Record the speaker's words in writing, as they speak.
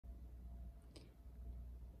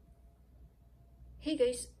Hey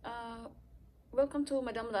guys, welcome to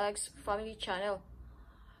Madam Lag's family channel.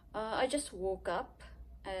 I just woke up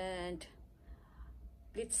and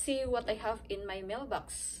let's see what I have in my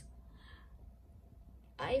mailbox.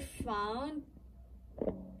 I found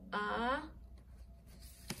a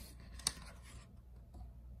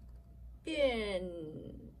pin.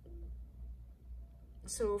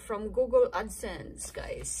 So from Google Adsense,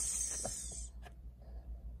 guys.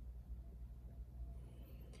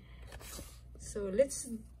 So let's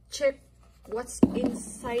check what's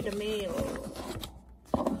inside the mail.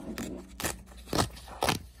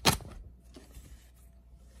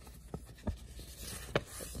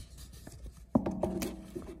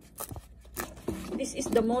 This is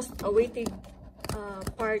the most awaited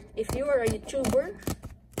part. If you are a YouTuber,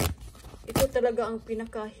 ito talaga ang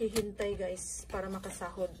pinakahihintay guys para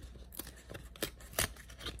makasahod.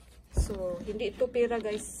 So, hindi ito pera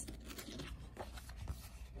guys.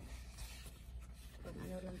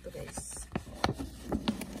 Ano lang to guys.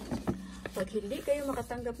 Pag hindi kayo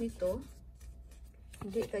makatanggap nito,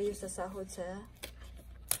 hindi kayo sasahod sa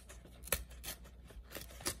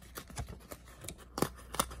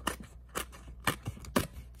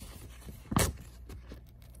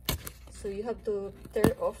so you have to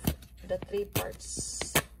tear off the 3 parts.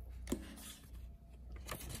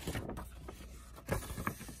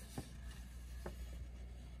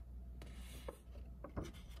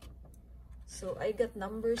 So I got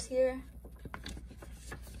numbers here.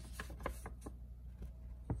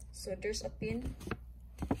 So there's a pin.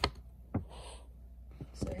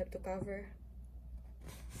 So I have to cover.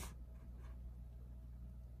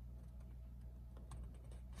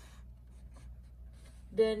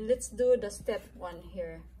 Then let's do the step 1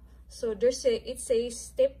 here. So it says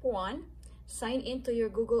step 1, sign into your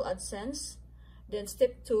Google AdSense. Then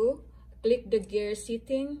step 2, click the gear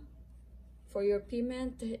setting for your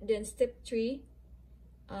payment. Then step 3,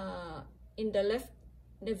 in the left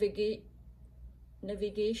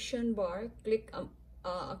navigation bar, click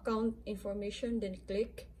account information, then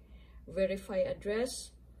click verify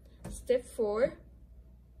address. Step 4,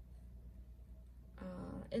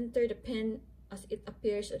 enter the PIN as it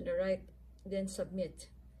appears on the right, then submit.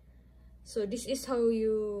 So this is how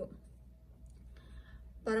you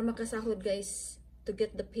para makasahod guys, to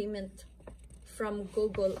get the payment from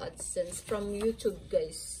Google AdSense, from YouTube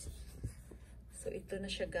guys. So ito na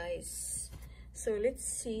siya guys. So let's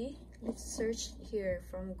see, let's search here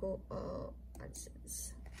from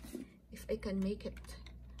AdSense if I can make it.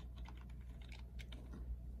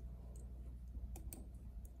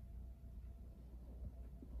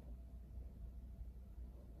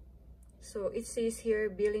 So it says here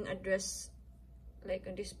billing address, like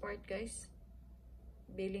on this part guys,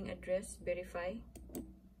 billing address, verify.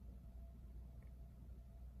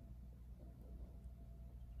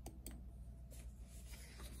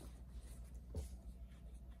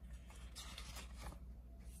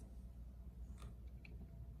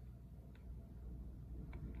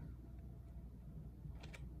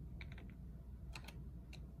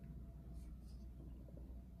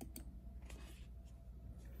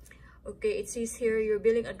 Okay, it says here your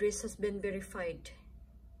billing address has been verified.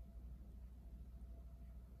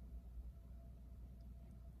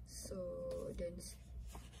 So then it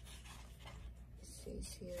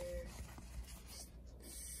says here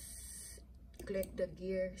click the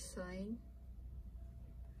gear sign.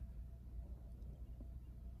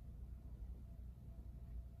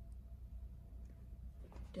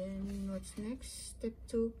 Then what's next? Step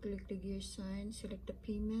 2, click the gear sign, select the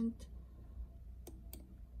payment.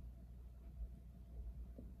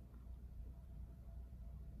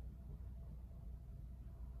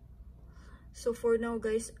 So for now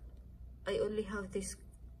guys, I only have this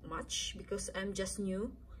much because I'm just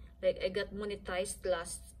new. Like I got monetized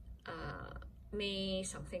last May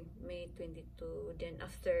 22. Then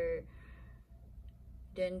after,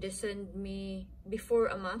 then they send me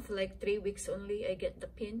before a month, like 3 weeks only, I get the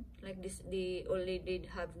pin like this. They already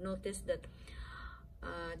did have noticed that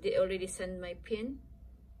they already sent my pin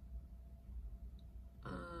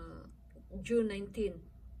June 19.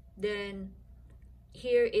 Then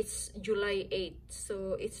here it's July 8,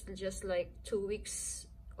 so it's just like 2 weeks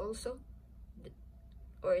also,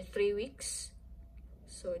 or 3 weeks.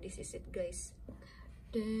 So this is it guys.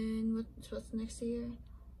 Then what's next here?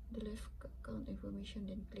 The left account information,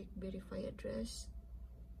 then click verify address.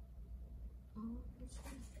 Oh, that's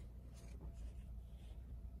nice.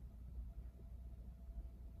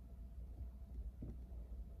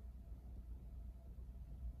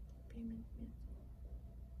 Payment method.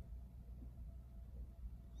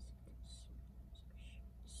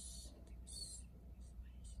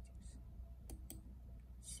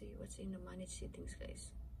 see what's in the manage settings, guys.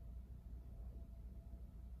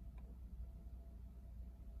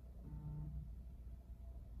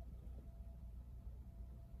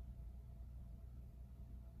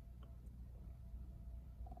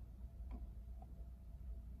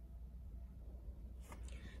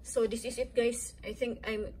 So this is it, guys. I think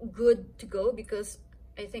I'm good to go because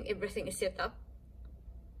I think everything is set up.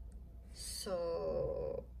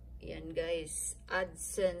 So yan, guys,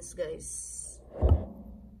 AdSense, guys.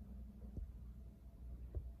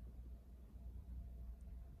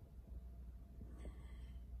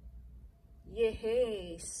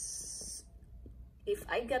 Yes, if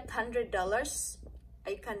I get $100,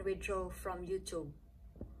 I can withdraw from YouTube.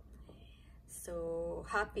 So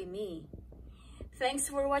happy me. Thanks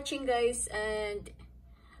for watching, guys, and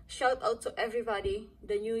shout out to everybody,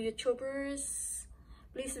 the new YouTubers.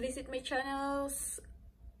 Please visit my channels.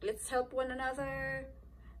 Let's help one another.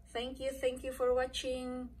 Thank you for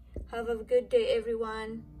watching. Have a good day,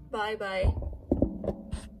 everyone. Bye bye.